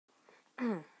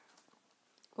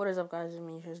What is up, guys? It's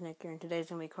me, Nick here, and today's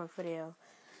gonna be a quick video.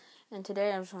 And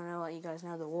today I'm just gonna let you guys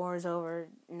know the war is over.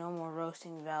 No more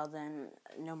roasting Valadin.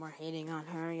 No more hating on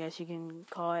her. I guess you can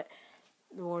call it.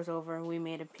 The war's over. We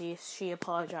made a peace. She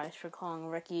apologized for calling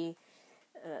Ricky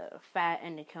fat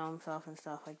and to kill himself and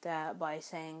stuff like that by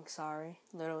saying sorry.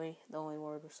 Literally, the only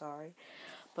word was sorry.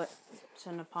 But it's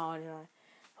an apology.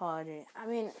 I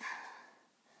mean,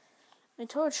 I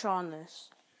told Shaun this.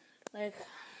 Like,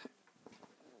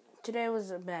 today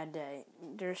was a bad day.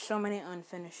 There's so many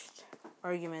unfinished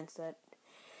arguments that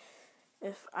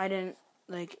if I didn't,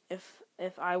 like,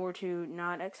 if I were to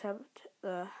not accept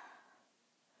never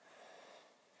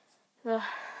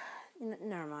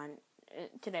mind.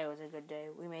 Today was a good day.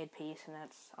 We made peace, and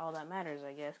that's all that matters,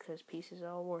 I guess, because peace is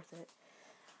all worth it.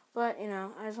 But,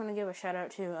 I just want to give a shout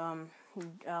out to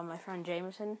my friend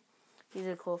Jameson. He's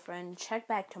a cool friend. Check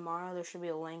back tomorrow. There should be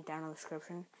a link down in the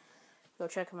description. Go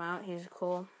check him out. He's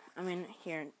cool. I mean,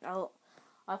 here, I'll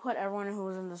put everyone who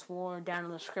was in this war down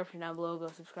in the description down below. Go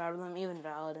subscribe to them, even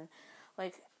Valadin.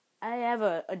 Like, I have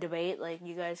a debate, like,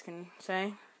 you guys can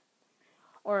say.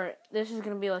 Or, this is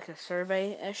going to be like a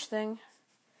survey-ish thing.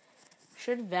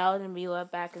 Should Valadin be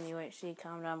let back in the UHC?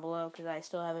 Comment down below, because I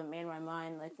still haven't made my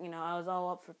mind. Like, I was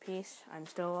all up for peace. I'm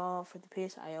still all up for the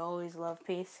peace. I always love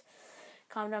peace.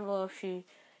 Comment down below if she...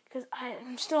 Because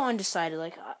I'm still undecided.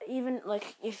 Like, even,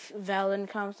 like, if Valadin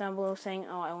comments down below saying,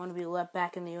 oh, I want to be let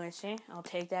back in the UHC, I'll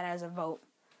take that as a vote.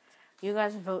 You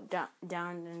guys vote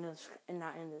down in the...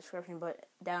 not in the description, but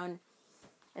down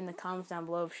in the comments down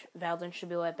below if Valadin should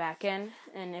be let back in,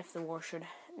 and if the war should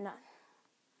not...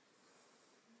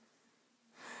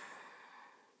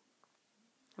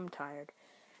 I'm tired.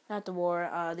 Not the war,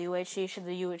 the UHC. Should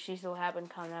the UHC still happen?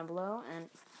 Comment down below. And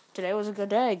today was a good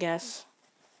day, I guess.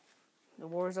 The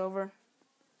war's over.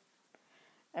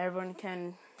 Everyone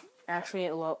can actually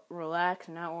relax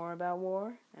and not worry about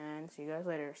war. And see you guys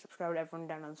later. Subscribe to everyone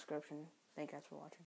down in the description. Thank you guys for watching.